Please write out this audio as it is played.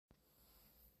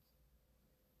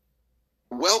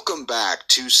Welcome back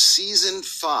to season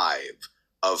 5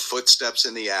 of Footsteps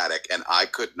in the Attic, and I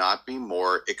could not be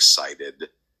more excited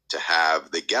to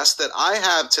have the guest that I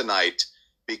have tonight,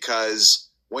 because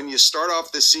when you start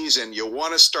off the season, you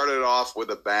want to start it off with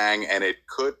a bang, and it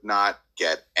could not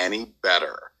get any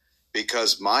better,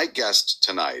 because my guest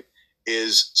tonight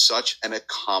is such an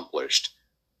accomplished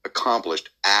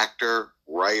actor,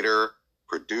 writer,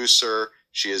 producer.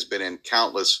 She has been in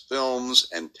countless films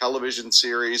and television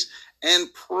series,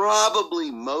 and probably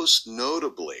most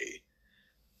notably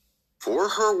for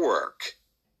her work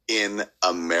in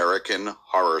American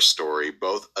Horror Story,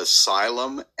 both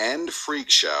Asylum and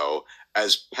Freak Show,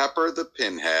 as Pepper the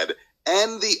Pinhead,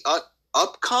 and the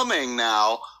upcoming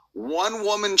now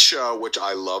one-woman show, which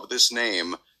I love this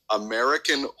name,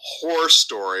 American Horror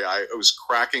Story. I was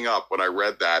cracking up when I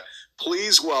read that.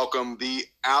 Please welcome the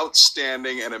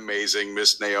outstanding and amazing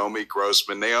Miss Naomi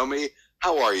Grossman. Naomi,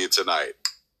 how are you tonight?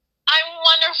 I'm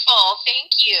wonderful.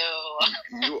 Thank you.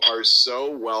 You are so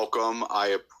welcome. I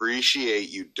appreciate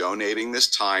you donating this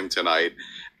time tonight.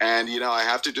 And, I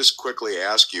have to just quickly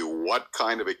ask you, what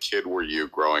kind of a kid were you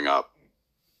growing up?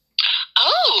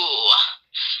 Oh,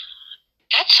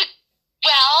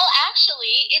 well,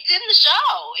 actually, it's in the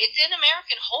show. It's in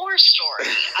American Horror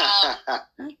Story.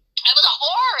 I was a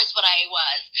whore is what I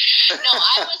was. No,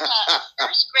 I was a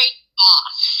first grade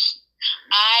boss.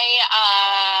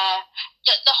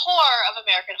 The whore of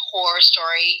American Horror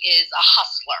Story is a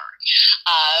hustler,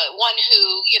 one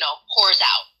who, whores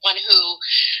out, one who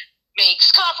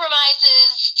makes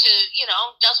compromises to,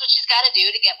 does what she's got to do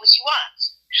to get what she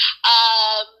wants.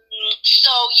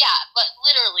 So yeah, but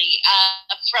literally,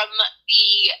 from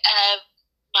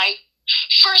my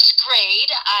first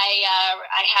grade,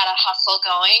 I had a hustle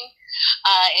going,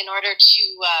 in order to,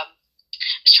 I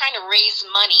was trying to raise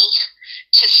money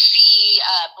to see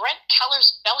Brent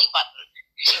Keller's belly button.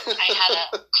 I had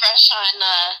a crush on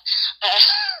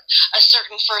a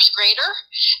certain first grader,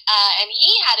 and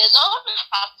he had his own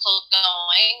hustle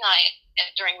going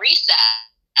during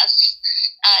recess.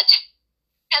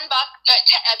 10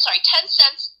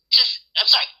 cents to,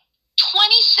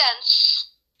 20 cents.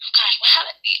 Gosh, how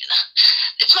did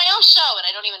it's my own show and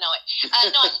I don't even know it.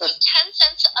 No, I think it was 10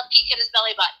 cents a peek at his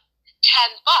belly button.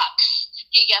 $10,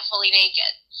 he'd get fully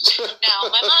naked. Now,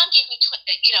 my mom gave me, $2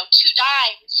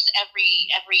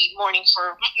 every morning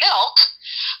for milk,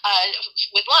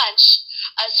 with lunch.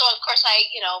 So of course I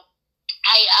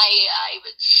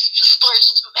would splurge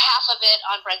half of it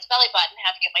on Brent's belly button,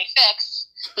 had to get my fix,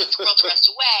 throw the rest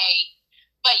away.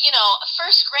 But,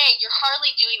 first grade, you're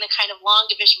hardly doing the kind of long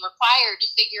division required to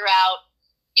figure out,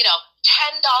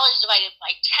 $10 divided by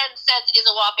 10 cents is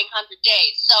a whopping 100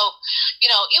 days. So,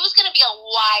 it was going to be a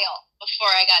while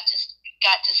before I got to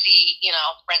see,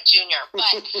 Brent Jr.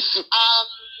 But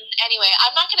anyway,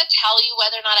 I'm not going to tell you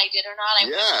whether or not I did or not. I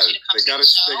want you to come see the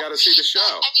show. They got to see the show.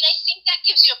 I think that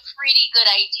gives you a pretty good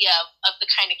idea of the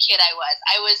kind of kid I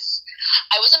was.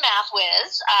 I was a math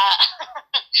whiz,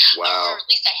 wow. Or at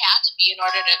least I had to be in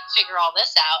order to figure all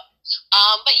this out.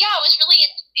 But yeah, I was really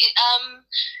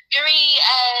very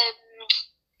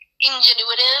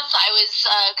ingenuitive. I was,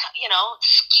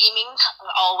 scheming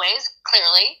always,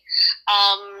 clearly.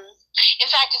 In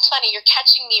fact, it's funny, you're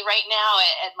catching me right now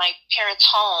at my parents'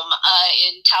 home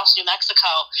in Taos, New Mexico,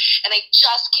 and I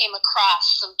just came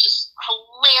across some just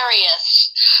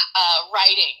hilarious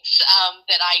writings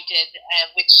that I did,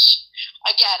 which,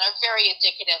 again, are very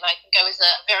indicative. I think I was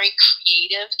a very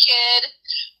creative kid,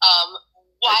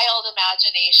 wild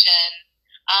imagination,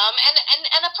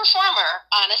 and a performer,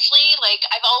 honestly. Like,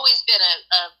 I've always been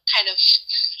a kind of,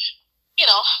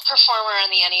 performer on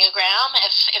the Enneagram.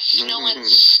 If no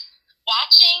one's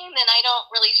watching, then I don't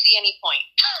really see any point.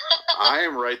 I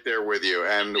am right there with you,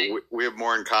 and we have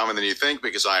more in common than you think,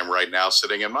 because I am right now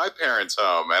sitting in my parents'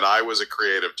 home, and I was a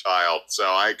creative child, so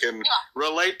I can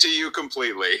relate to you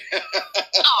completely.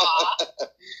 Aw,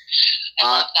 I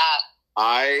love that.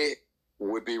 I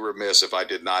would be remiss if I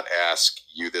did not ask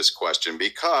you this question,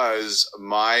 because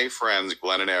my friends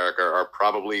Glenn and Erica are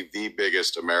probably the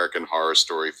biggest American Horror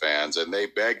Story fans, and they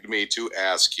begged me to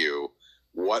ask you,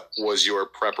 what was your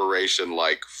preparation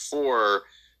like for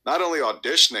not only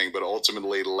auditioning, but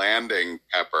ultimately landing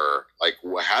Pepper? Like,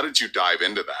 how did you dive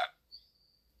into that?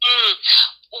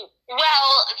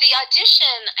 Well, the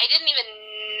audition, I didn't even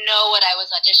know what I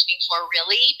was auditioning for,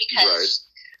 really, because,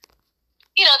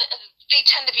 they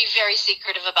tend to be very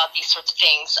secretive about these sorts of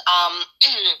things.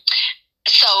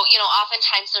 So,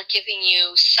 oftentimes they're giving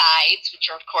you sides, which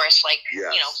are, of course, like,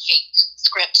 fake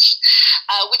scripts,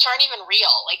 which aren't even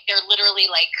real. Like, they're literally,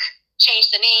 like,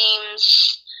 change the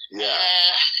names,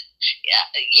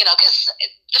 Yeah, because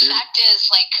the fact is,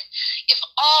 like, if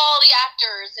all the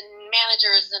actors and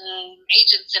managers and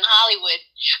agents in Hollywood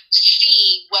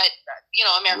see what,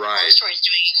 American Horror Story is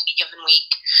doing in any given week,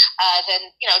 then,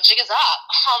 jig is up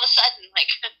all of a sudden. Like,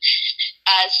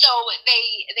 so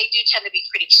they do tend to be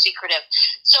pretty secretive.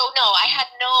 So, no,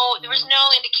 there was no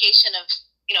indication of,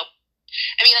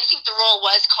 I mean, I think the role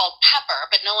was called Pepper,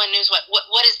 but no one knew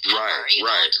what is Pepper,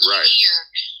 right. Or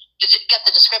get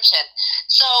the description.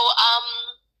 So,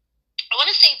 I want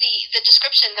to say the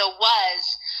description, though, was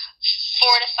 4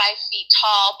 to 5 feet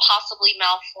tall, possibly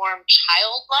malformed,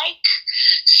 childlike.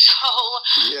 So,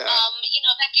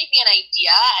 that gave me an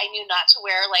idea. I knew not to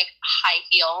wear, like, high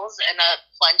heels and a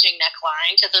plunging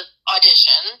neckline to the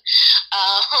audition.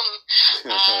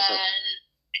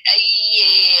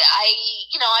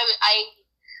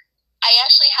 I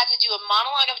actually had to do a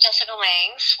monologue of Jessica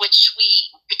Lange's, which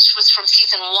was from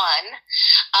season 1,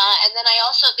 and then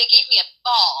they gave me a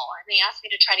ball, and they asked me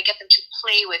to try to get them to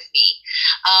play with me,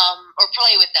 or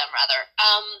play with them rather.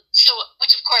 So,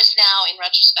 which of course now in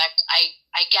retrospect,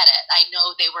 I get it. I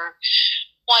know they were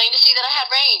wanting to see that I had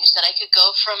range, that I could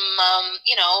go from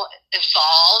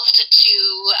evolved to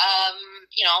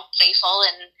playful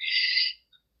and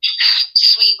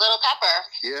sweet little Pepper.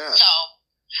 Yeah.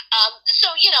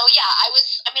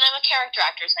 I'm a character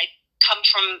actor. So I come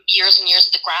from years and years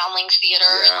of the Groundlings Theater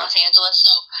in Los Angeles.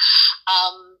 So,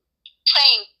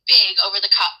 playing big,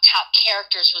 over-the-top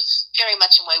characters was very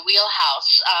much in my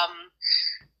wheelhouse.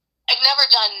 I've never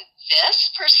done this,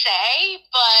 per se,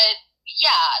 but,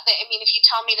 if you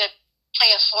tell me to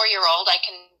play a 4-year-old, I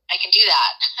can do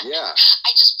that. Yeah.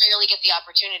 I just rarely get the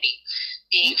opportunity,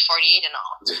 being 48 and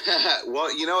all. Well,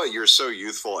 you know what? You're so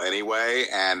youthful anyway,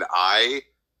 and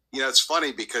it's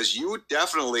funny because you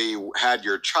definitely had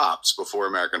your chops before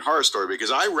American Horror Story,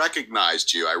 because I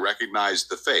recognized you. I recognized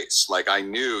the face. Like, I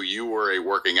knew you were a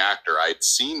working actor. I'd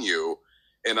seen you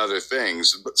in other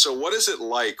things. So what is it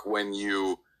like when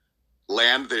you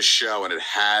land this show and it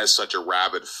has such a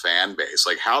rabid fan base?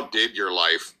 Like, how did your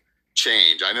life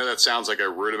change? I know that sounds like a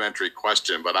rudimentary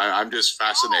question, but I'm just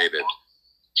fascinated.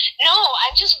 No,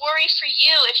 I'm just worried for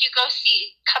you. If you come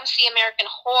see American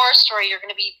Horror Story, you're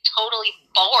going to be totally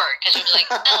bored because you're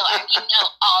like, oh, I already know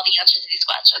all the answers to these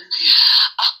questions.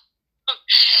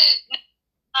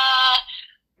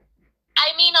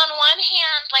 On one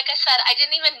hand, like I said, I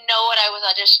didn't even know what I was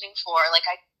auditioning for. Like,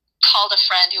 I called a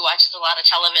friend who watches a lot of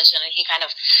television, and he kind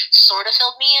of sort of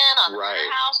filled me in on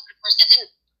the House. But of course, that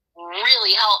didn't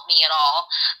really help me at all.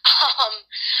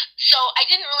 So I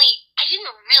didn't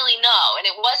really know. And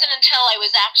it wasn't until I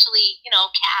was actually,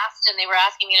 cast and they were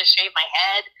asking me to shave my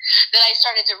head that I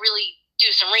started to really do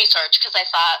some research, because I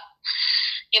thought,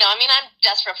 I'm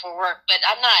desperate for work, but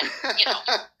I'm not,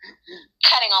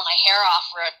 cutting all my hair off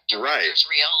for a director's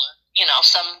reel or,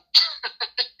 some,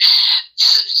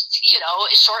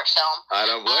 short film. I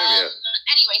don't blame you.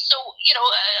 Anyway, so,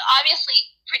 obviously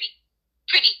pretty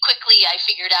quickly I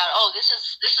figured out, this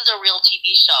is a real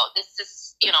TV show. This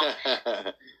is,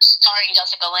 starring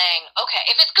Jessica Lange. Okay,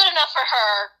 if it's good enough for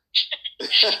her,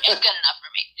 it's good enough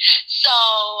for me. So,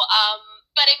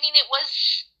 but it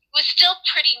was still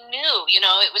pretty new,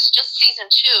 it was just season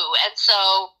 2. And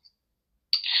so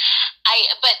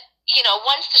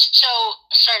once the show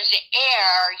started to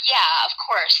air, of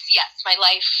course, yes, my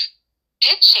life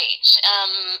did change.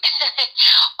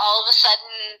 All of a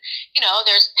sudden,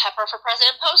 there's Pepper for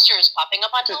President posters popping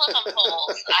up on telephone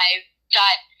poles. I've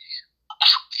got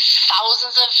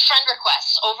thousands of friend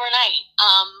requests overnight.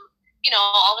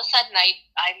 All of a sudden,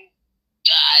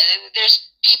 there's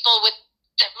people with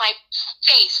my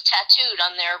face tattooed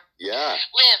on their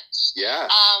limbs. Yeah.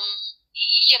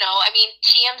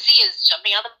 TMZ is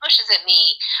jumping out of the bushes at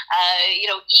me.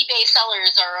 eBay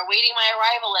sellers are awaiting my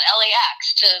arrival at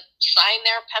LAX to sign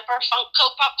their Pepper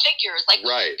Funko Pop figures. Like,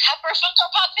 Pepper Funko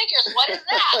Pop figures, what is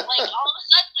that? Like, all of a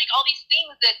sudden, like, all these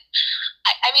things that,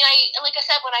 like I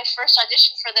said, when I first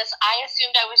auditioned for this, I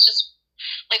assumed I was just,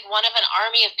 like, one of an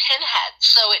army of pinheads.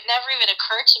 So it never even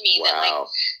occurred to me that, like,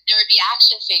 there would be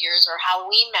action figures or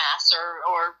Halloween masks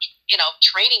or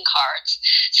trading cards.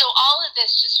 So all of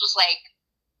this just was, like,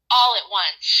 all at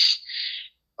once.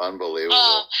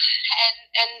 Unbelievable.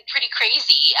 And pretty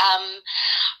crazy.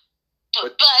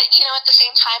 But at the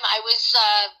same time, I was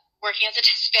working as a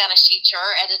Spanish teacher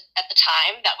at the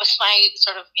time. That was my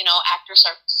sort of, actor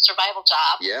survival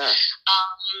job. Yeah.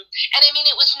 And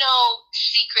it was no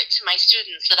secret to my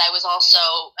students that I was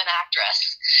also an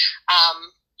actress.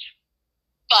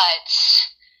 But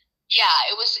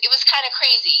yeah, it was kind of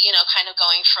crazy, kind of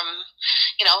going from,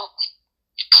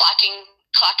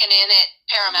 clocking in at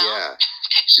Paramount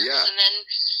pictures, Yeah. and then,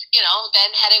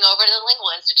 then heading over to the Lingual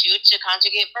Institute to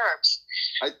conjugate verbs.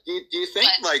 Do you think,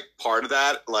 like, part of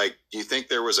that, like, do you think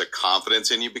there was a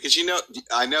confidence in you? Because,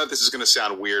 I know this is going to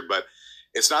sound weird, but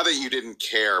it's not that you didn't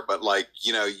care, but, like,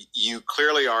 you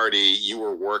clearly you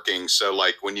were working. So,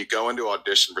 like, when you go into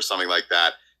audition for something like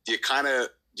that, do you kind of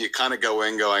go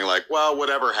in going, like, well,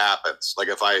 whatever happens, like,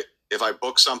 if I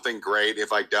book something, great.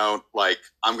 If I don't, like,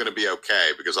 I'm going to be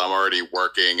okay because I'm already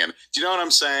working. And do you know what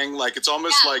I'm saying? Like, it's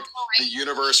almost like the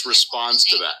universe responds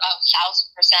to that.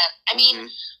 1,000%. I mean,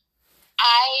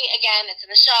 again, it's in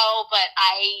the show, but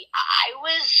I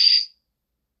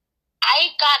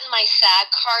gotten my SAG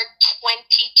card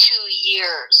 22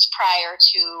 years prior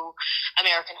to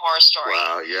American Horror Story.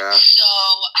 Wow, yeah. So,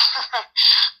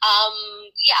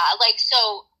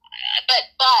 but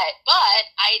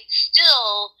I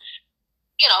still,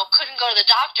 couldn't go to the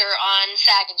doctor on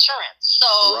SAG insurance.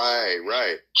 So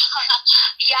right.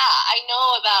 Yeah, I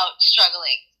know about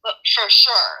struggling, but for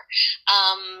sure.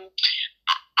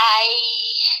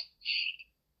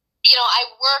 I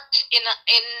worked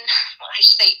I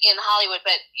should say in Hollywood,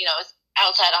 but it's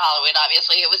outside of Hollywood.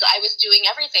 Obviously, I was doing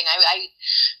everything. I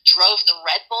drove the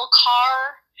Red Bull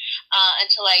car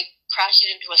until I crashed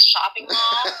it into a shopping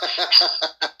mall.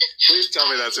 Please tell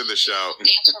me that's in the show.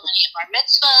 Danced for many bar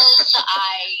mitzvahs.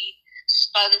 I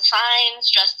spun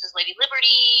signs dressed as Lady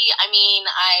Liberty. I mean,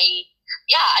 I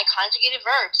conjugated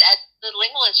verbs at the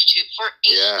Lingual Institute for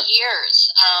 8 years.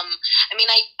 I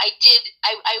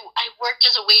worked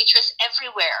as a waitress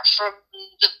everywhere, from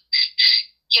the,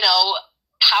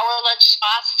 power lunch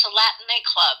spots to Latin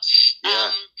nightclubs.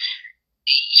 Yeah.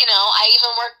 I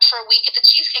even worked for a week at the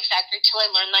Cheesecake Factory till I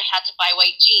learned I had to buy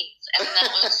white jeans, and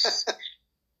that was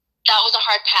that was a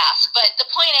hard pass. But the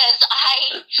point is,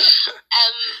 I've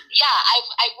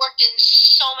worked in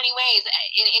so many ways.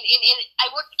 I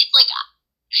worked. It's like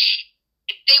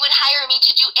they would hire me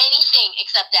to do anything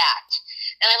except act,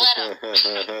 and I let them.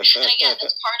 And again,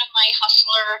 that's part of my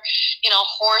hustler,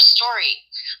 horror story.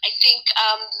 I think,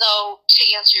 though, to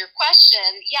answer your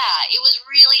question, it was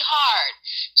really hard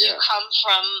to come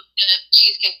from the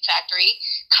Cheesecake Factory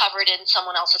covered in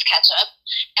someone else's ketchup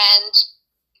and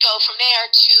go from there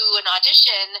to an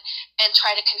audition and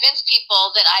try to convince people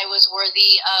that I was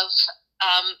worthy of,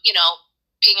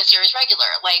 being a series regular.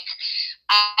 Like,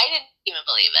 I didn't even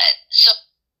believe it. So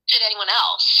did anyone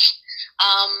else.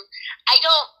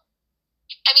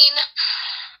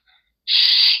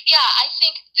 I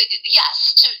think,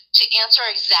 yes, to answer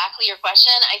exactly your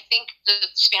question, I think the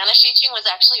Spanish teaching was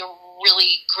actually a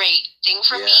really great thing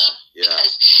for me.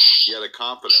 Because the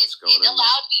confidence going it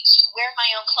allowed me to wear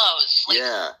my own clothes,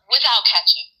 without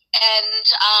ketchup. And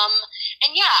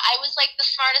I was like the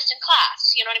smartest in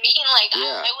class. You know what I mean? Like,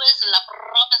 I was la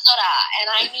profesora, and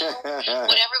I knew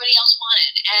what everybody else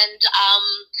wanted. And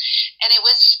I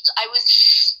was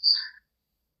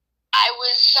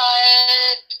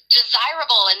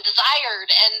desirable and desired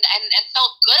and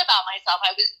felt good about myself.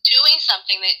 I was doing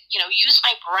something that, used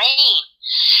my brain.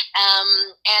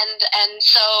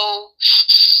 So,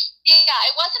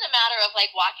 it wasn't a matter of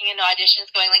like walking into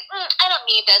auditions going like, I don't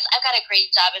need this. I've got a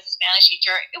great job as a Spanish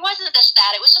teacher. It wasn't just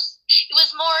that. It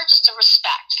was more just a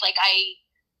respect. Like I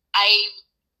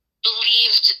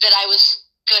believed that I was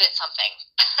good at something.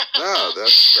 No,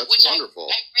 that's which wonderful.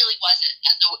 I really wasn't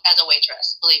as a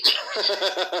waitress, believe me.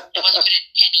 I wasn't good at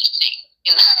anything.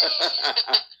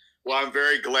 Well, I'm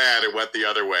very glad it went the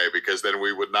other way, because then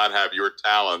we would not have your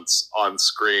talents on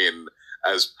screen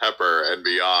as Pepper and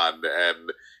beyond.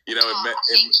 And, thank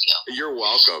you. You're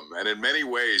welcome. And in many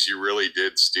ways, you really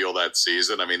did steal that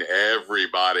season. I mean,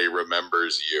 everybody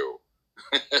remembers you.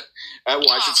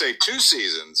 I should say 2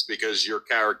 seasons, because your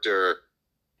character,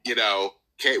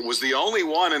 was the only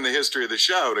one in the history of the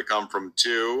show to come from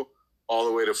 2 all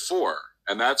the way to 4.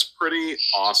 And that's pretty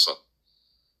awesome.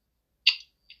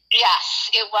 Yes,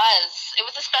 it was. It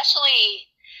was especially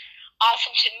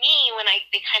awesome to me when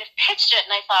they kind of pitched it,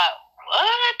 and I thought,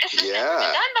 what? This has never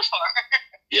been done before.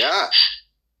 Yeah.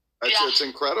 It's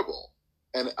incredible.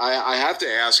 And I have to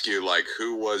ask you, like,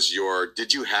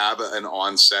 did you have an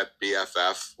on-set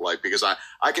BFF? Like, because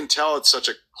I can tell it's such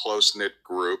a close-knit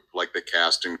group, like the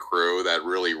cast and crew that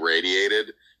really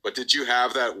radiated. But did you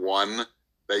have that one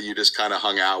that you just kind of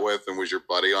hung out with and was your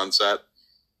buddy on set?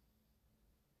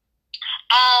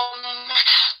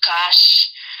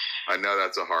 Gosh. I know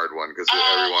that's a hard one, because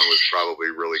everyone was probably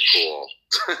really cool.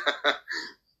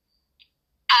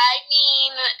 I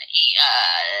mean,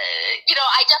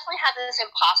 I definitely had this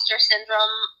imposter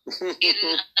syndrome in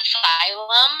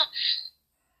Asylum,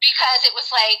 because it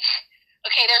was like,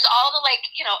 okay, there's all the, like,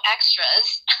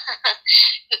 extras,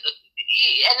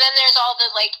 and then there's all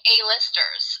the like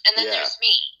A-listers, and then there's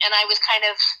me, and I was kind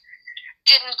of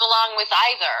didn't belong with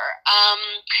either.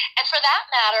 And for that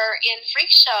matter, in Freak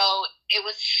Show, it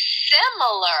was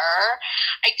similar.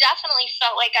 I definitely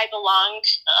felt like I belonged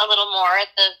a little more at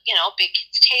the, big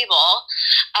kids table.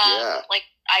 Like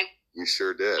you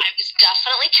sure did. I was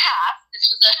definitely cast.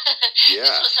 This was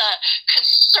this was a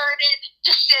concerted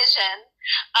decision.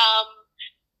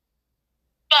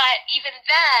 But even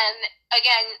then,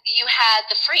 again, you had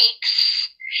the freaks,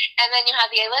 and then you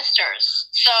had the A-listers.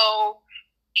 So,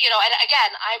 and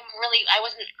again, I'm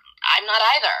not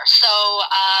either. So,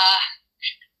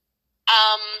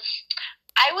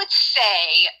 I would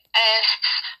say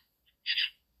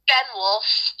Ben Wolf,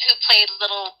 who played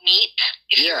Little Meat,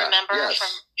 if you remember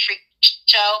from Freak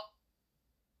Show,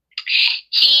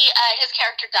 his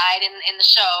character died in the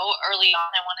show early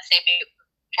on. I want to say maybe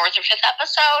 4th or 5th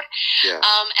episode.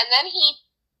 And then he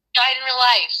died in real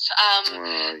life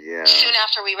soon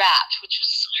after we wrapped, which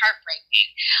was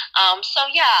heartbreaking.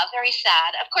 So yeah, very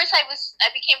sad. Of course, I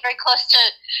became very close to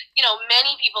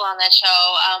many people on that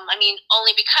show. I mean,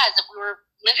 only because we were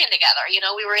living together.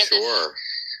 We were in this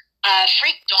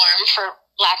freak dorm, for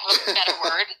lack of a better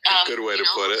word. Good way to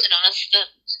put it. Also known as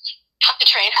the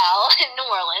train hell in New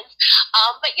Orleans.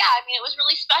 But yeah, I mean, it was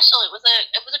really special. It was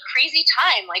a crazy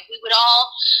time. Like, we would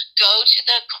all go to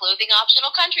the clothing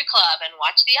optional country club and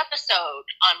watch the episode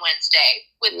on Wednesday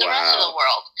with the rest of the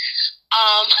world.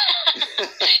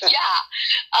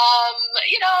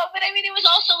 But I mean, it was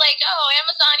also like,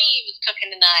 Amazon Eve is cooking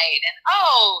tonight, and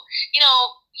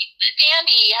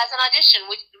Dandy has an audition.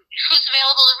 Who's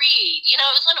available to read? It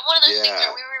was one of those things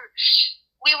where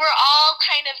we were all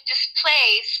kind of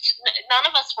displaced. None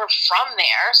of us were from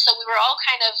there, so we were all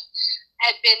kind of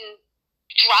had been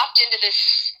dropped into this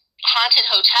haunted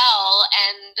hotel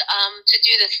and to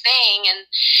do this thing, and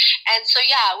so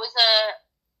yeah, it was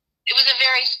a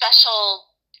very special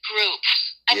group.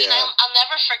 I mean, I'll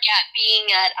never forget being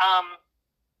at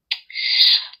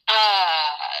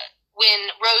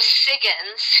when Rose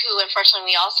Siggins, who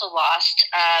unfortunately we also lost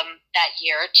that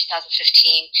year, 2015,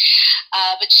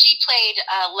 but she played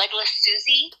Legless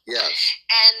Susie. Yes.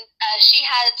 And she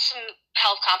had some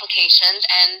health complications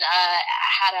and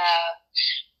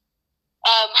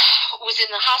was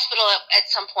in the hospital at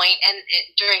some point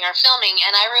during our filming.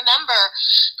 And I remember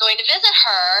going to visit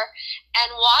her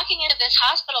and walking into this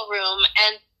hospital room,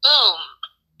 and boom,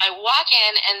 I walk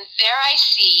in and there I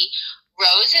see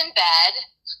Rose in bed,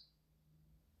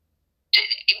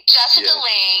 Jessica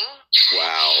Lange,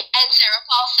 and Sarah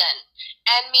Paulson,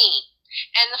 and me.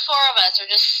 And the four of us are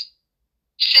just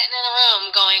sitting in a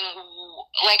room going,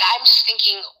 like, I'm just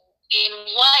thinking, in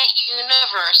what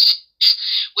universe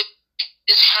would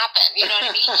this happen? You know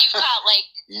what I mean? You've got, like...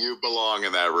 You belong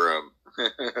in that room.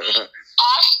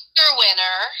 Oscar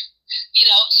winner,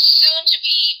 soon to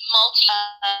be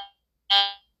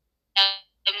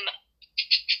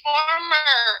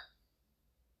former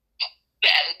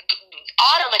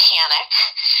auto mechanic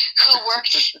who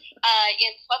worked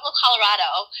in Pueblo,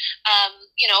 Colorado,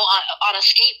 on a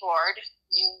skateboard,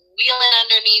 wheeling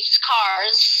underneath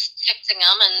cars, fixing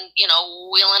them, and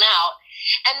wheeling out,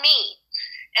 and me.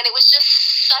 And it was just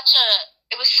such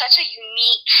a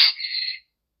unique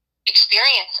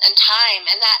experience and time,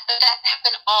 and that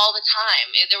happened all the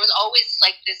time. There was always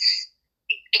like this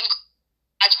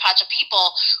hodgepodge of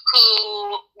people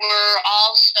who were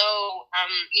also,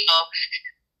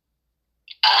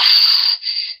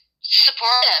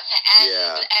 supportive and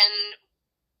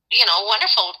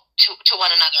wonderful to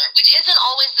one another, which isn't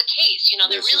always the case. There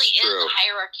really is a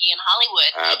hierarchy in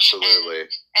Hollywood. Absolutely.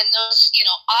 And those,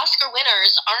 Oscar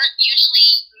winners aren't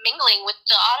usually mingling with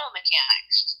the auto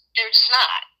mechanics. They're just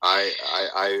not.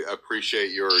 I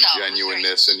appreciate your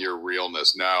genuineness and your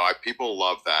realness. No, people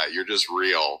love that. You're just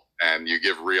real, and you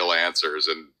give real answers,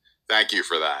 and thank you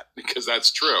for that, because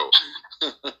that's true.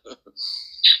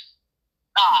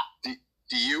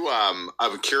 Do you,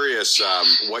 I'm curious,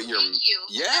 what your... Thank you.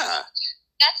 Yeah.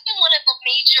 That's been one of the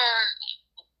major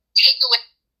takeaways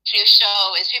from the new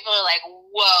show, is people are like,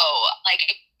 whoa, like,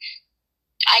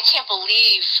 I can't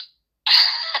believe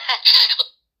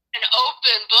an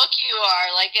open book you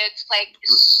are. Like, it's like,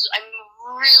 I'm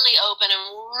really open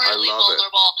and really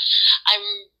vulnerable. I'm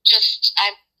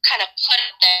kind of put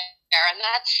it there, and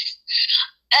that's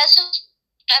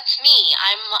me.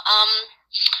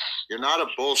 You're not a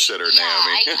bullshitter, yeah,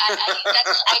 Naomi.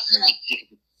 I feel like...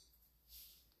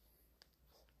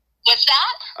 What's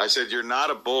that? I said, you're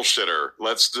not a bullshitter.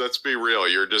 Let's be real.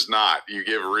 You're just not. You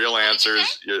give real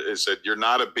answers. I said, you're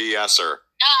not a BSer.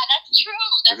 That's true.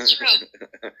 That's true.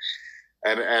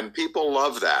 And people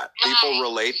love that. People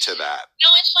relate to that. No,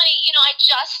 it's funny. I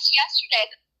just yesterday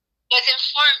was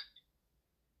informed.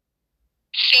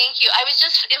 Thank you. I was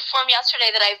just informed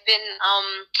yesterday that I'm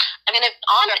going to be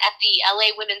honored at the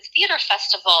LA Women's Theater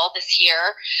Festival this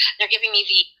year. They're giving me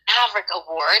the Maverick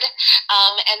Award,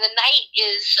 and the night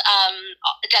is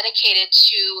dedicated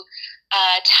to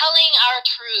telling our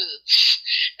truths.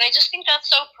 And I just think that's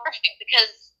so perfect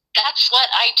because that's what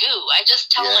I do. I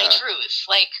just tell my truth.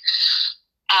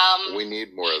 We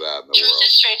need more of that in the truth world.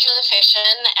 Is stranger than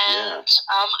fiction, and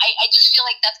I just feel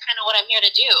like that's kind of what I'm here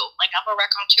to do. Like, I'm a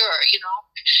raconteur,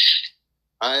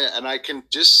 I can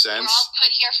just sense. We're all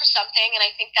put here for something, and I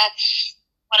think that's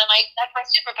my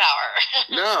superpower.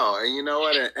 No, and you know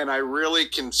what? And I really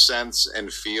can sense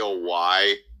and feel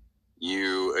why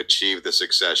you achieved the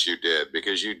success you did,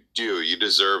 because you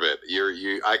deserve it.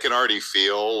 I can already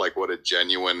feel like what a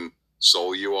genuine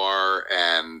soul you are,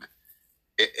 and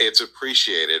it's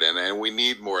appreciated, and we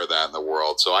need more of that in the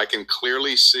world. So I can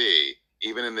clearly see,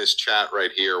 even in this chat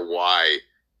right here, why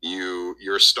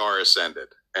your star ascended,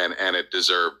 and it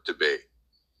deserved to be.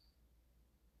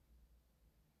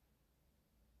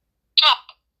 Oh.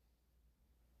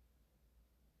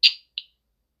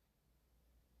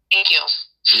 Thank you.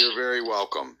 You're very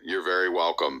welcome. You're very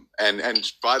welcome.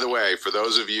 And by the way, for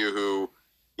those of you who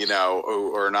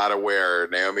are not aware,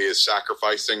 Naomi is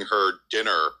sacrificing her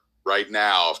dinner right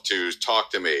now to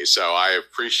talk to me. So I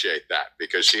appreciate that,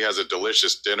 because she has a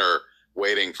delicious dinner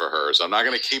waiting for her. So I'm not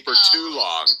going to keep her too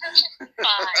long.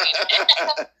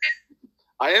 Fine.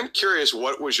 I am curious,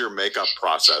 what was your makeup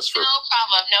process for? No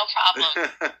problem.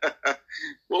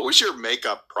 What was your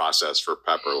makeup process for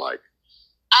Pepper like?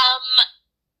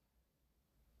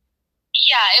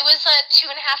 Yeah, it was a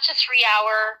 2.5 to 3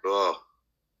 hour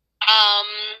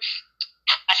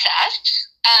process.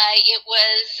 It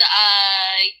was,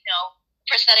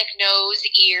 prosthetic nose,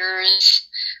 ears,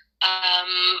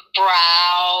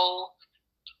 brow,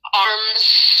 arms.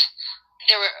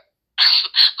 There were,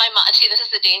 my mom, see, this is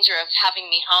the danger of having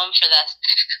me home for this.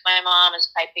 My mom is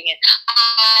piping in.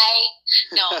 I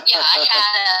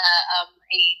had a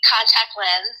contact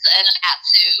lens and a hat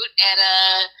suit and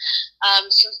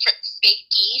some fake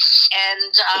teeth.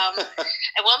 And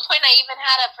at one point I even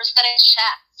had a prosthetic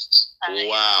chest.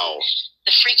 Wow.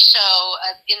 The freak show,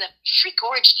 in the freak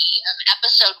orgy of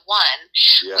episode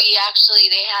 1, they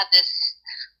had this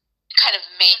kind of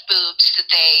made boobs that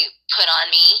they put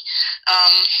on me,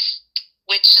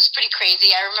 which is pretty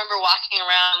crazy. I remember walking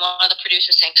around, one of the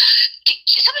producers saying,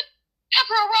 "Somebody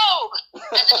Pepper a robe,"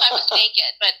 as if I was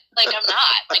naked, but like I'm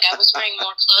not. Like, I was wearing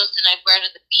more clothes than I'd wear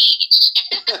to the beach.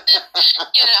 It's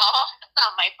not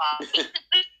my fault.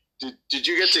 Did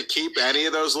you get to keep any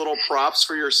of those little props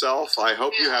for yourself? I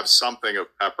hope you have something of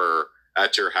Pepper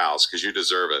at your house, because you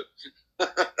deserve it.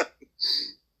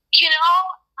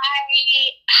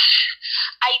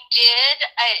 I did.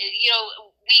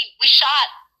 We shot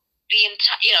the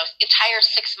entire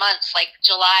 6 months, like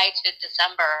July to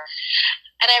December.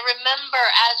 And I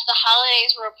remember as the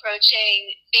holidays were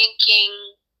approaching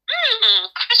thinking,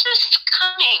 Christmas is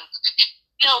coming.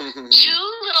 2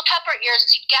 little pepper ears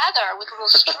together with a little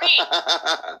string.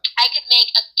 I could make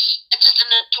just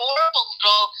an adorable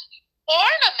little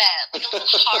ornament, like a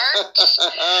little heart,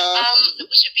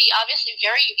 which would be obviously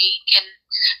very unique. And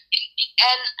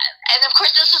of course,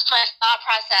 this is my thought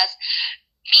process.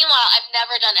 Meanwhile, I've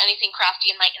never done anything crafty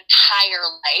in my entire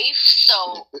life,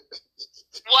 so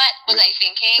what was I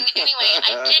thinking? Anyway,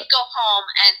 I did go home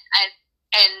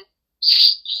and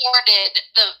hoarded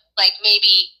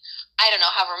maybe, I don't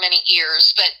know, however many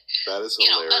ears, but that is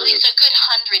hilarious. At least a good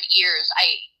 100 ears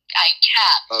I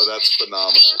kept. Oh, that's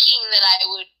phenomenal. Thinking that I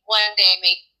would one day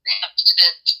make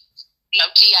this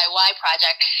DIY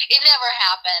project. It never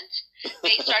happened.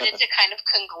 They started to kind of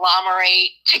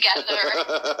conglomerate together.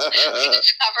 We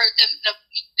discovered them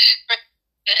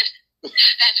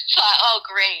and thought, oh,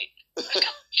 great.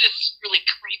 This really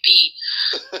creepy,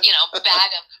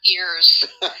 bag of ears.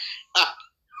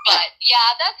 But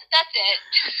yeah, that's it.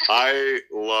 I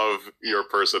love your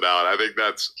personality. I think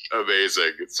that's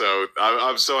amazing. So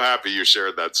I'm so happy you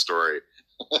shared that story.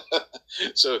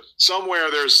 So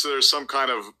somewhere there's some kind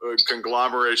of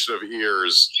conglomeration of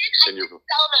ears. I could sell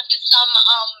them to some,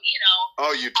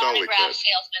 oh, you totally autograph could.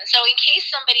 salesman. So in case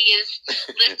somebody is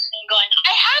listening, going,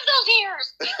 I have those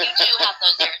ears. You do have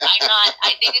those ears.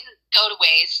 They didn't go to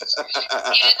waste.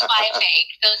 You didn't buy a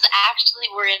fake. Those actually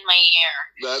were in my ear.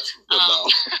 That's phenomenal.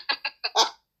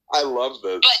 I love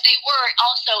this. But they were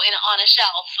also on a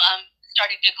shelf,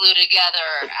 starting to glue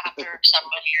together after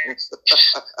several years.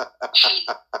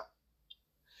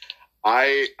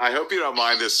 I hope you don't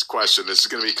mind this question. This is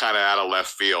going to be kind of out of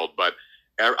left field, but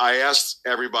I asked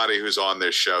everybody who's on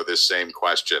this show this same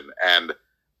question. And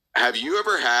have you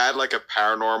ever had like a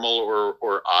paranormal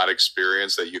or odd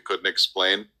experience that you couldn't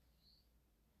explain?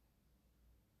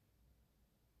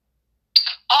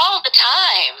 All the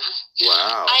time.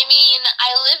 Wow. I mean,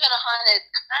 I live in a haunted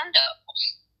condo.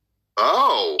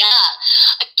 Oh.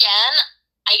 Yeah. Again,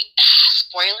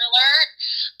 spoiler alert.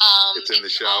 It's in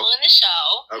the show. All in the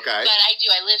show. Okay. But I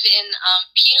do. I live in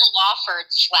Peter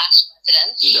Lawford's last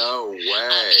residence. No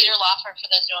way. Peter Lawford, for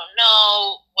those who don't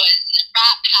know, was a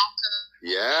rat packer.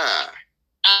 Yeah.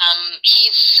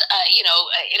 He's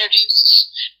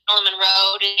introduced Marilyn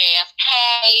Monroe to JFK.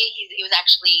 He was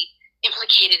actually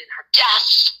implicated in her death.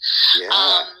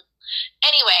 Yeah.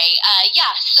 Anyway,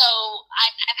 so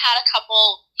I've had a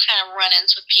couple kind of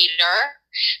run-ins with Peter.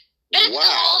 But it's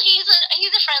cool. He's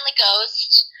a friendly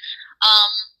ghost.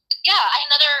 I had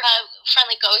another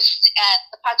friendly ghost at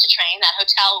the Pontchartrain, that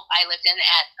hotel I lived in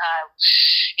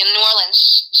in New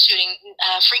Orleans, shooting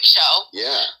Freak Show.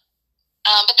 Yeah.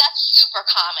 But that's super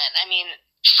common. I mean,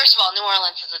 first of all, New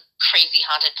Orleans is a crazy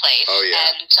haunted place. Oh,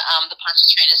 yeah. And the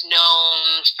Pontchartrain is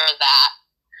known for that.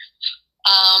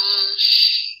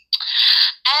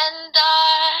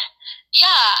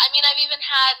 I mean, I've even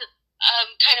had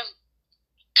kind of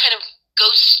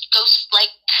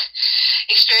ghost-like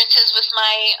experiences with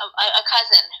a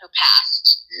cousin who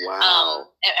passed.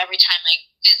 Wow. Every time I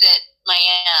visit my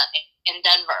aunt in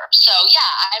Denver. So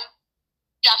yeah, I'm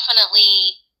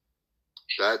definitely.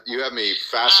 That you have me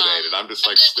fascinated. I'm just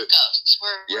like good with ghosts.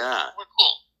 We're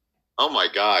cool. Oh my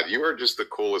God, you are just the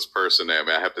coolest person,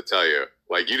 Naomi. I have to tell you.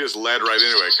 Like, you just led right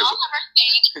into it.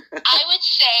 I would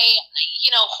say,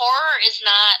 horror is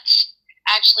not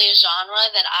actually a genre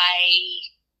that I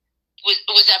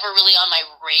was ever really on my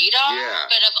radar. Yeah.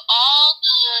 But of all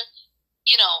the,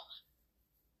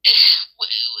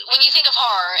 when you think of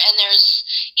horror, and there's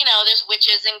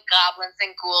witches and goblins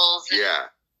and ghouls and,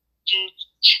 and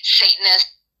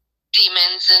Satanists,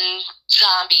 demons and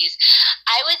zombies,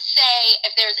 I would say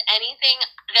if there's anything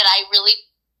that I really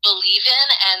believe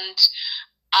in and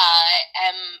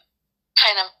am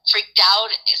kind of freaked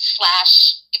out /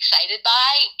 excited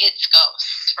by, it's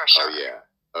ghosts for sure.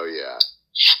 Oh yeah.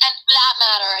 And for that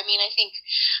matter, I mean, I think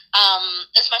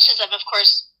as much as I'm of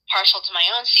course partial to my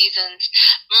own seasons,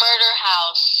 Murder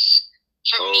House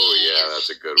for me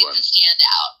that's a good one. A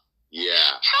standout.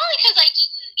 Yeah. Probably because I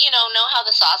didn't know how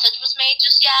the sausage was made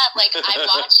just yet. Like, I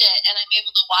watch it and I'm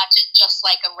able to watch it just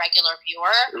like a regular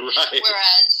viewer. Right.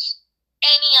 Whereas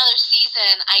any other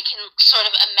season, I can sort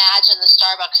of imagine the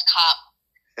Starbucks cup,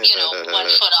 1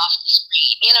 foot off the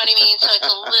screen. You know what I mean? So it's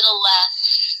a little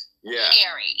less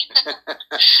scary.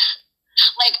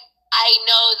 Like, I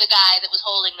know the guy that was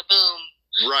holding the boom.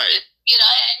 Right.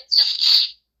 It's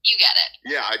just, you get it.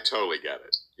 Yeah, I totally get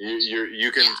it.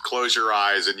 You can close your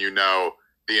eyes and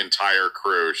the entire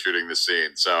crew shooting the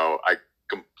scene. So I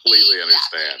completely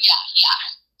understand. Yeah.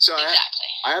 So exactly.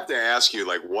 I have to ask you,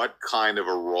 like, what kind of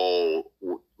a role,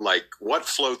 like, what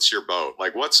floats your boat?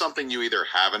 Like, what's something you either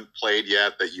haven't played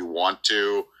yet that you want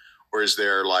to, or is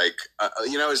there like,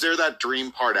 is there that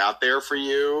dream part out there for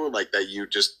you, like that you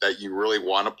really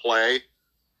want to play?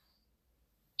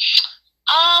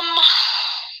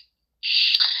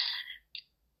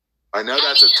 I know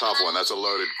that's a tough one. That's a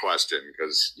loaded question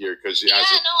because I mean, there's a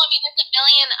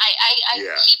million.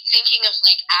 I keep thinking of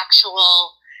like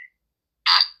actual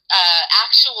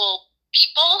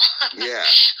people who I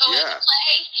can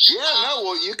play.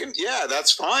 You can. Yeah,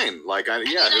 that's fine. Like, I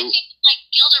think like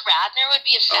Gilda Radner would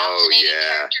be a fascinating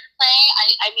character to play.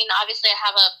 I mean, obviously, I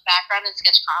have a background in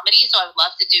sketch comedy, so I would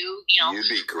love to do, You'd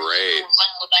be great.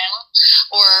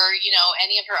 Or,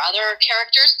 any of her other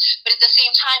characters. But at the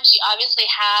same time, she obviously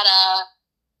had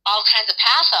all kinds of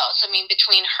pathos. I mean,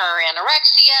 between her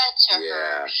anorexia to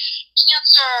her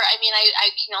cancer, I mean, I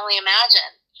can only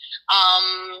imagine.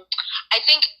 I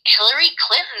think Hillary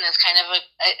Clinton is kind of a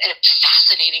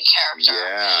fascinating character.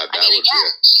 Yeah, I mean,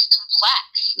 again, she's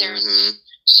complex.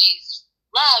 She's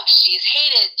loved, she's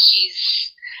hated, she's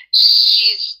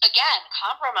again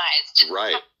compromised.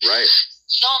 Right.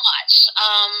 So much.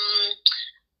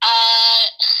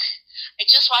 I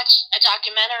just watched a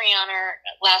documentary on her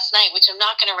last night, which I'm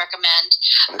not going to recommend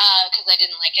because I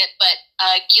didn't like it. But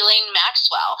Ghislaine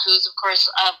Maxwell, who's of course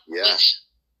was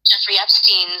Jeffrey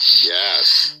Epstein's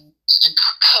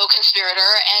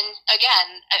co-conspirator, and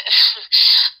again,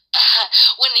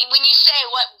 when you say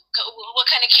what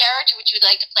kind of character would you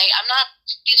like to play,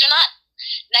 these are not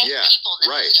nice people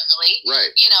necessarily,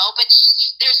 right? But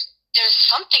there's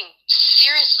something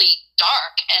seriously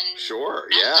dark and messed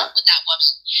up with that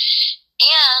woman,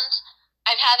 and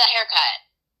I've had that haircut.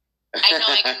 I know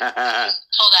I can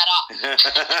pull that off.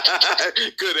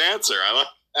 Good answer. I like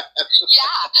that.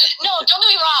 Yeah. No, don't get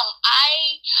me wrong.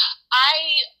 I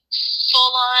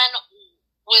full on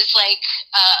was like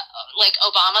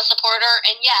Obama supporter,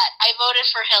 and yet I voted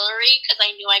for Hillary because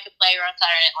I knew I could play her on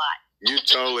Saturday Night Live. You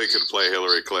totally could play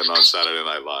Hillary Clinton on Saturday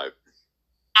Night Live.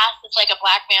 It's like a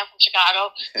black man from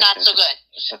Chicago, not so good.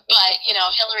 But,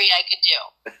 Hillary I could do.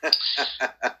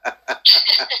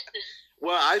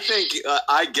 Well, I think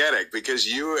I get it, because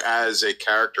you as a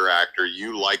character actor,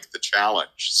 you like the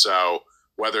challenge. So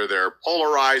whether they're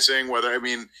polarizing,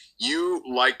 you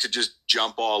like to just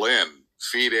jump all in,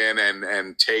 feed in,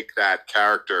 and take that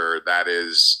character that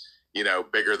is,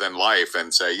 bigger than life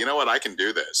and say, you know what, I can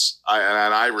do this.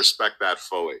 And I respect that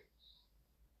fully.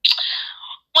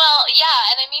 Well,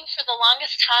 yeah, and I mean, for the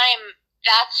longest time,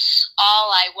 that's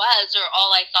all I was, or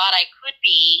all I thought I could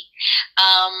be,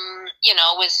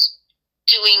 was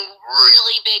doing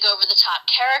really big over-the-top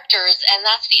characters, and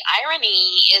that's the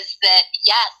irony, is that,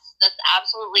 yes, that's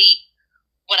absolutely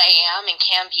what I am and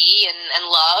can be and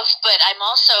love, but I'm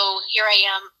also, here I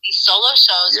am, these solo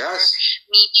shows, yes, for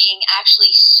me being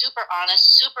actually super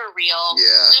honest, super real,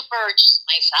 super just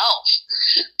myself,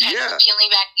 kind of peeling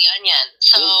back the onion.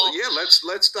 So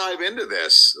let's dive into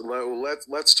this.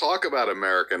 Let's talk about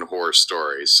American Horror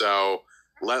Story. So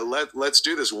let's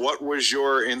do this. What was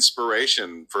your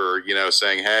inspiration for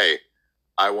saying, hey,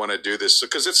 I want to do this?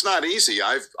 Because it's not easy.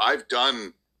 I've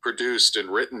done produced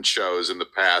and written shows in the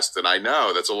past, and I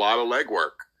know that's a lot of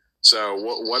legwork. So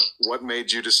what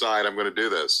made you decide I'm going to do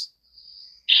this?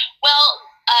 Well,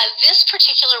 this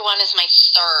particular one is my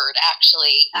third,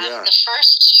 actually. The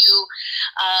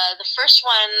first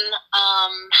one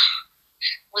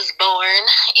was born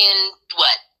in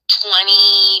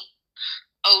 2002,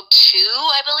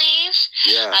 I believe.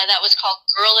 Yeah. That was called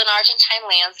Girl in Argentine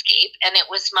Landscape, and it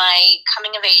was my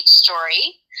coming of age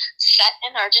story set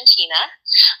in Argentina.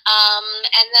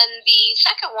 And then the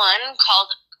second one,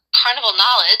 called Carnival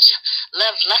Knowledge,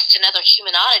 Love, Lust, and Other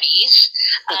Human Oddities,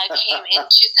 came in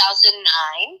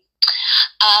 2009.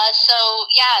 So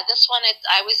yeah, this one,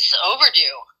 I was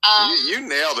overdue. You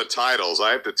nail the titles.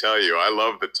 I have to tell you, I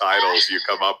love the titles you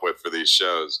come up with for these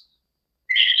shows.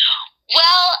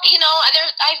 Well,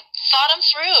 I thought them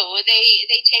through.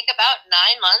 They take about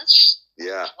 9 months.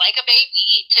 Yeah. Like a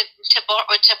baby to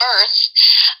birth.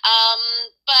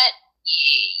 But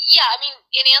yeah, I mean,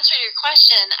 in answer to your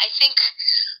question, I think,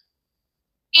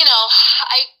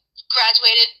 I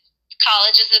graduated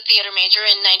college as a theater major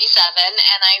in 97,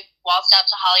 and I waltzed out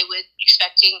to Hollywood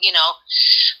expecting,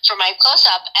 for my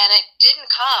close-up, and it didn't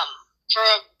come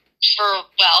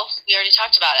well, we already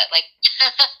talked about it, like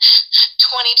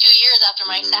 22 years after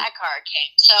my SAG card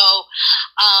came. So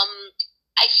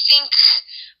I think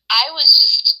I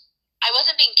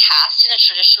wasn't being cast in a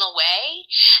traditional way,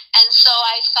 and so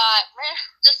I thought,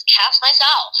 just cast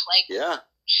myself, yeah.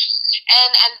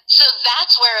 And so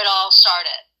that's where it all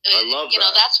started. I love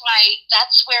that.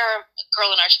 That's where Girl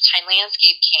in Argentine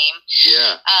Landscape came.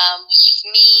 Yeah. It was just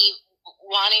me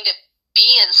wanting to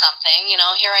be in something.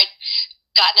 Here I'd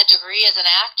gotten a degree as an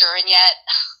actor, and yet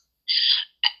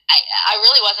I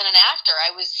really wasn't an actor.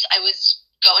 I was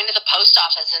going to the post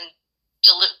office and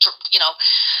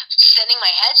sending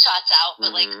my headshots out,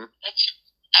 but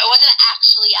I wasn't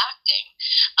actually acting.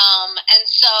 And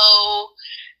so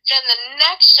then the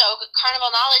next show, Carnival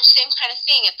Knowledge, same kind of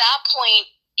thing. At that point,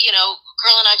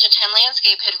 Girl in Argentine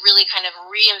Landscape had really kind of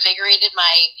reinvigorated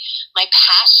my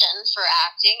passion for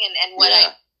acting and what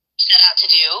I set out to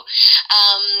do.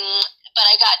 But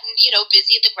I got,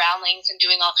 busy at the Groundlings and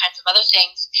doing all kinds of other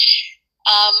things.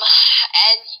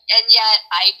 And yet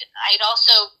I'd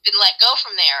also been let go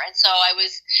from there. And so I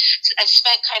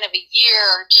spent kind of a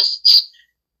year just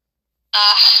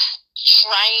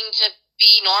trying to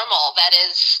be normal. That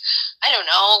is, I don't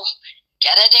know,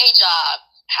 get a day job,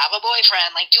 have a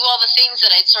boyfriend, do all the things that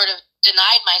I'd sort of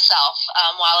denied myself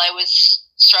while I was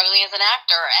struggling as an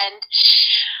actor. And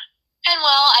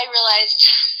well, I realized,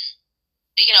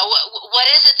 what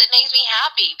is it that makes me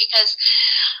happy? Because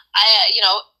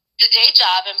the day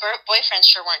job and boyfriend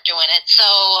sure weren't doing it. So,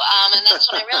 and that's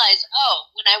when I realized,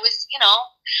 when I was,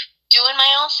 doing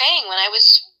my own thing, when I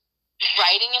was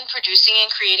writing and producing and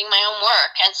creating my own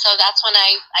work. And so that's when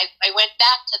I went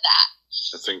back to that.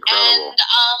 That's incredible.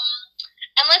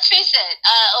 And let's face it,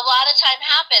 a lot of time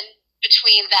happened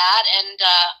between that and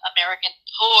American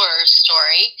Horror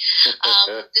Story.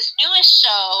 This newest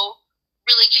show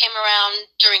really came around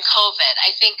during COVID.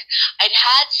 I think I'd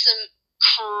had some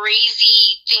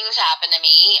crazy things happen to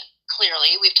me.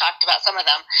 Clearly, we've talked about some of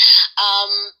them.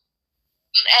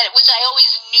 and which I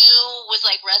always knew was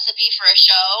like recipe for a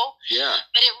show. Yeah.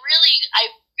 But I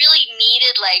really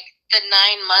needed like the 9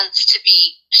 months to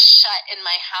be shut in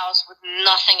my house with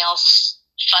nothing else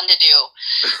fun to do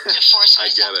to force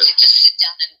myself to just sit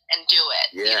down and do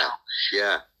it. Yeah. You know?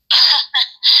 Yeah.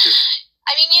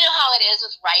 I mean, you know how it is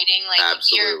with writing. Like,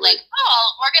 absolutely. You're like, oh,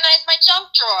 I'll organize my junk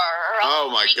drawer. Or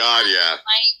oh, my God, yeah.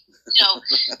 My,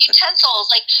 utensils,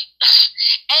 like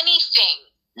anything.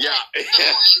 Yeah.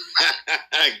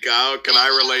 Like, can I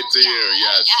relate to you?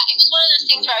 Yes. It was one of those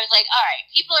things where I was like, all right,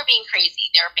 people are being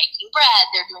crazy. They're baking bread.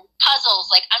 They're doing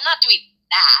puzzles. Like, I'm not doing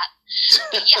that.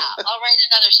 But yeah, I'll write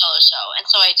another solo show. And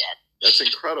so I did. That's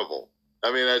incredible.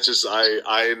 I mean, that's just,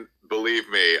 I believe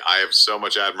me, I have so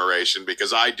much admiration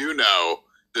because I do know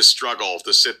the struggle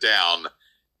to sit down,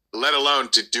 let alone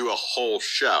to do a whole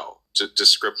show, to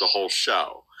script a whole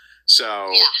show.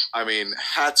 So, yeah. I mean,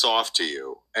 hats off to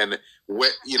you. And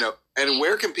where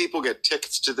can people get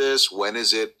tickets to this? When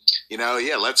is it?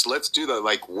 Let's do that.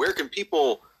 Like, where can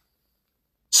people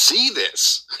see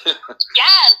this?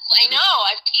 Yes, I know.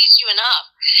 I've teased you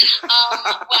enough.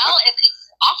 Well, it's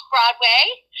off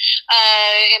Broadway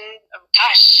in a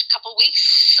couple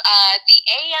weeks at the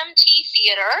AMT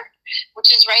Theater,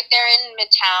 which is right there in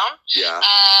Midtown. Yeah.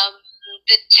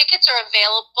 The tickets are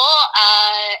available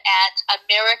at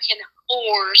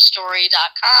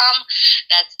AmericanHorrorStory.com.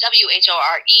 That's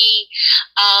WHORE.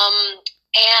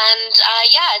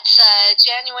 It's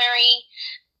January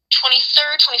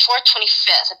 23rd, 24th,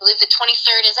 25th. I believe the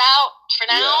 23rd is out for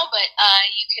now, but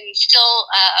you can still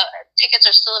tickets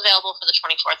are still available for the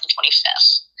 24th and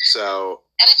 25th. And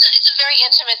it's a very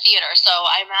intimate theater, so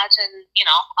I imagine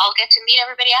I'll get to meet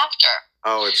everybody after.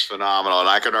 Oh, it's phenomenal, and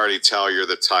I can already tell you're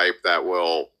the type that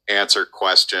will answer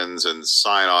questions and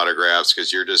sign autographs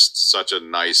because you're just such a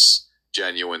nice,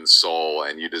 genuine soul,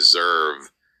 and you deserve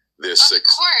this. Of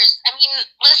course, I mean,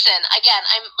 listen. Again,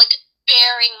 I'm like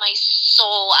bearing my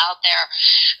soul out there.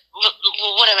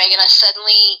 What am I going to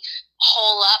suddenly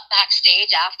hole up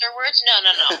backstage afterwards? No.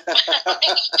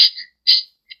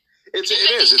 It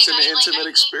is. It's an intimate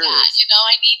experience. That,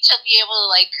 I need to be able to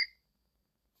look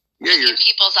in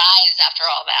people's eyes after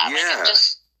all that. Yeah.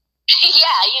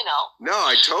 No,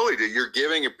 I totally do. You're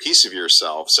giving a piece of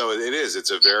yourself. So it is.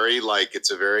 It's a very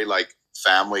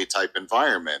family type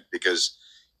environment because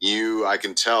I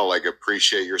can tell,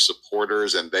 appreciate your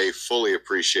supporters and they fully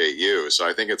appreciate you. So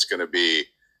I think it's going to be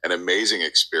an amazing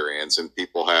experience. And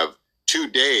people have 2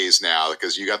 days now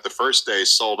because you got the first day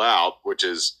sold out, which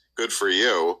is good for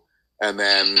you. And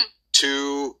then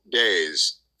 2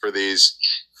 days for these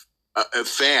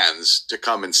fans to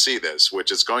come and see this,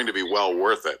 which is going to be well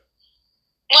worth it.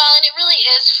 Well, and it really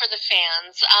is for the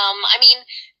fans. I mean,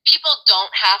 people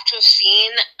don't have to have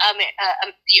seen,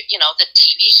 the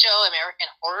TV show American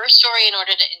Horror Story in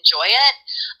order to enjoy it.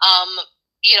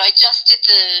 I just did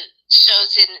the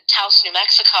shows in Taos, New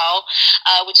Mexico,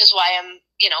 which is why I'm,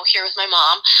 here with my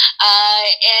mom.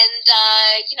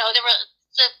 There were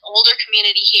the older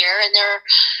community here, and there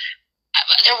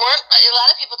weren't a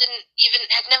lot of people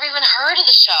had never even heard of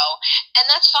the show, and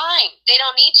that's fine. They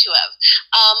don't need to have.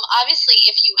 Obviously,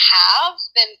 if you have,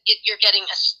 then you're getting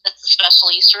that's a special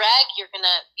Easter egg. You're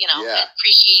gonna,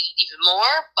 appreciate it even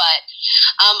more. But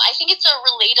I think it's a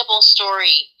relatable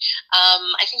story.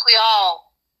 I think we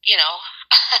all,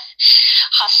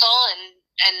 hustle and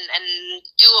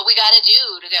do what we got to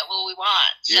do to get what we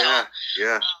want. So,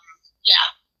 yeah.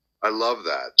 I love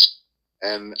that.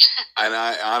 And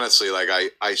I honestly,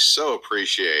 I so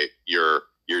appreciate your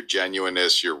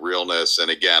genuineness, your realness.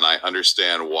 And again, I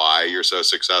understand why you're so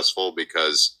successful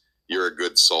because you're a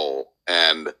good soul.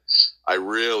 And I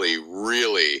really,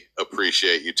 really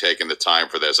appreciate you taking the time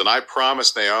for this. And I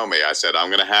promised Naomi, I said, I'm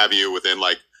going to have you within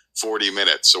 40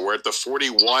 minutes. So we're at the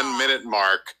 41-minute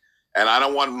mark. And I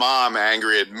don't want Mom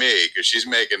angry at me because she's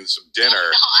making some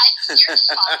dinner. You're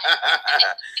fine.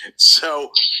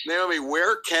 So, Naomi,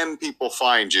 where can people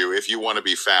find you if you want to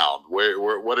be found? What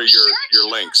are your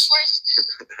links? Of course.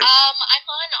 I'm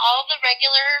on all the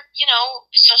regular,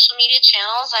 social media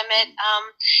channels. I'm at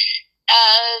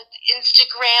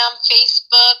Instagram,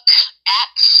 Facebook,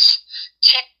 X,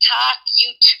 TikTok,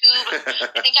 YouTube.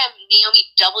 I think I'm Naomi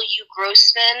W.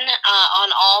 Grossman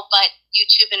on all but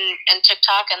YouTube and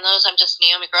TikTok, and those I'm just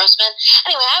Naomi Grossman.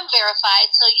 Anyway, I'm verified,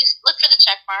 so you look for the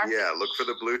check mark. Yeah, look for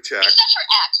the blue check. Except for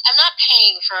X. I'm not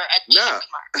paying for a check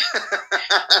mark.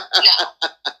 No.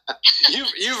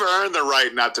 You've earned the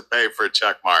right not to pay for a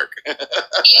check mark.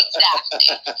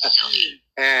 Exactly.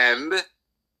 And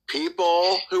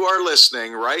people who are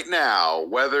listening right now,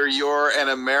 whether you're an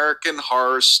American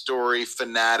Horror Story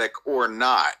fanatic or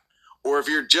not, or if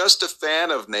you're just a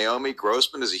fan of Naomi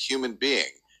Grossman as a human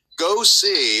being, go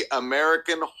see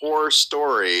American Horror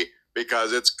Story,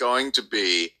 because it's going to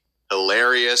be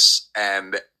hilarious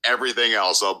and everything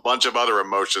else, a bunch of other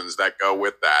emotions that go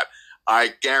with that.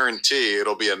 I guarantee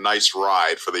it'll be a nice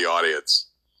ride for the audience.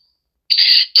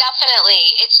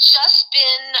 Definitely. It's just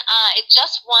been, it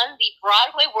just won the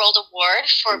Broadway World Award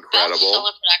for Best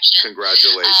Solo Production.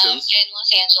 Congratulations. In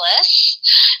Los Angeles.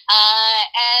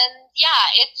 And yeah,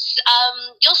 it's,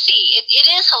 you'll see, it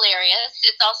is hilarious.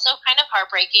 It's also kind of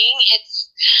heartbreaking. It's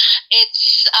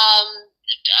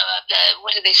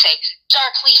what do they say?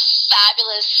 Darkly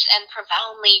fabulous and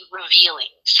profoundly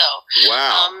revealing. So,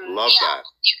 wow, love that.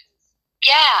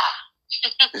 Yeah.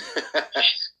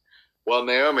 Well,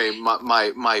 Naomi,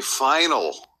 my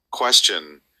final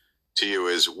question to you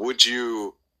is, would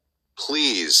you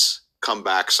please come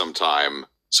back sometime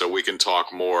so we can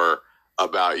talk more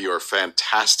about your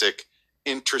fantastic,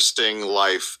 interesting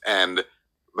life and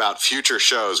about future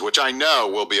shows, which I know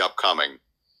will be upcoming?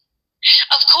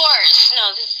 Of course.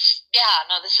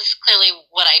 This is clearly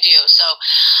what I do. So,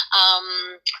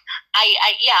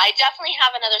 I definitely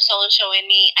have another solo show in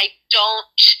me. I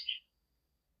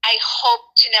hope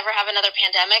to never have another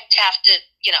pandemic to have to,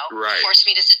 force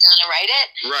me to sit down and write it.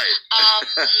 Right.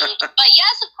 But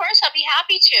yes, of course, I'd be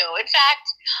happy to. In fact,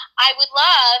 I would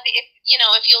love if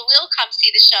you will come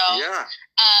see the show. Yeah.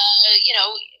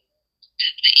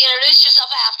 Introduce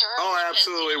yourself after. Oh, I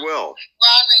absolutely will.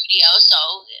 We're on radio,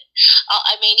 so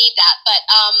I may need that. But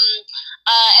and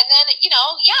then if you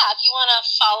want to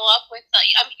follow up with,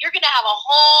 you're going to have a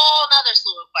whole other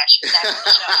slew of questions after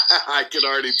the show. I can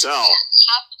already tell.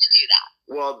 Happy to do that.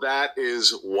 Well, that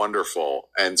is wonderful.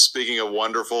 And speaking of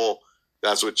wonderful,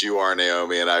 that's what you are,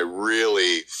 Naomi. And I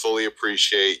really fully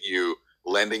appreciate you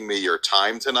lending me your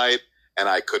time tonight. And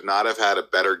I could not have had a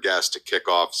better guest to kick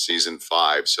off season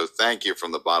 5. So thank you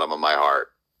from the bottom of my heart.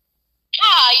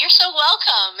 You're so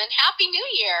welcome. And Happy New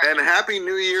Year. And Happy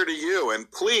New Year to you. And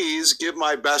please give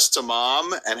my best to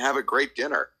Mom and have a great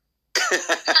dinner.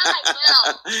 I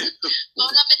will. Bon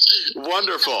appetit.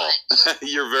 Wonderful.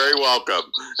 You're very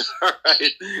welcome. All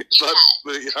right.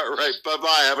 All right.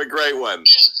 Bye-bye. Have a great one.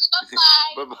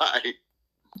 Bye-bye. Bye-bye.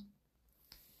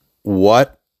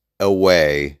 What a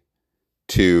way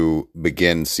to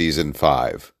begin season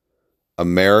 5.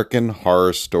 American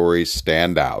Horror Story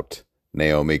standout,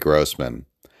 Naomi Grossman.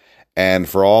 And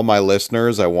for all my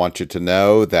listeners, I want you to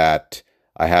know that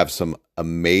I have some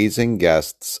amazing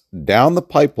guests down the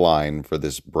pipeline for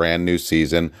this brand new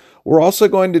season. We're also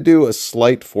going to do a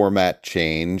slight format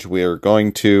change. We are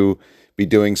going to be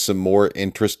doing some more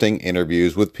interesting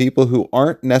interviews with people who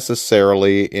aren't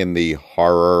necessarily in the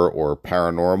horror or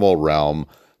paranormal realm,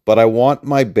 but I want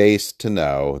my base to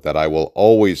know that I will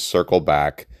always circle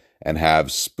back and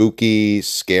have spooky,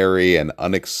 scary, and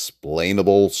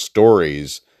unexplainable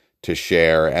stories to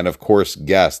share, and of course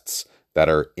guests that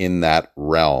are in that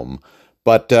realm.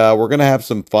 But we're going to have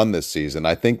some fun this season.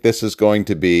 I think this is going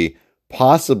to be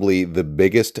possibly the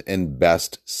biggest and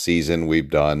best season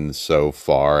we've done so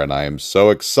far, and I am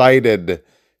so excited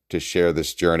to share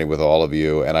this journey with all of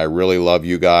you, and I really love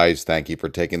you guys. Thank you for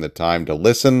taking the time to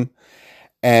listen.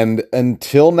 And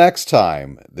until next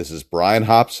time, this is Brian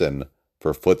Hobson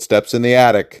for Footsteps in the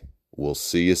Attic. We'll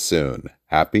see you soon.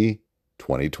 Happy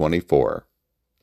 2024.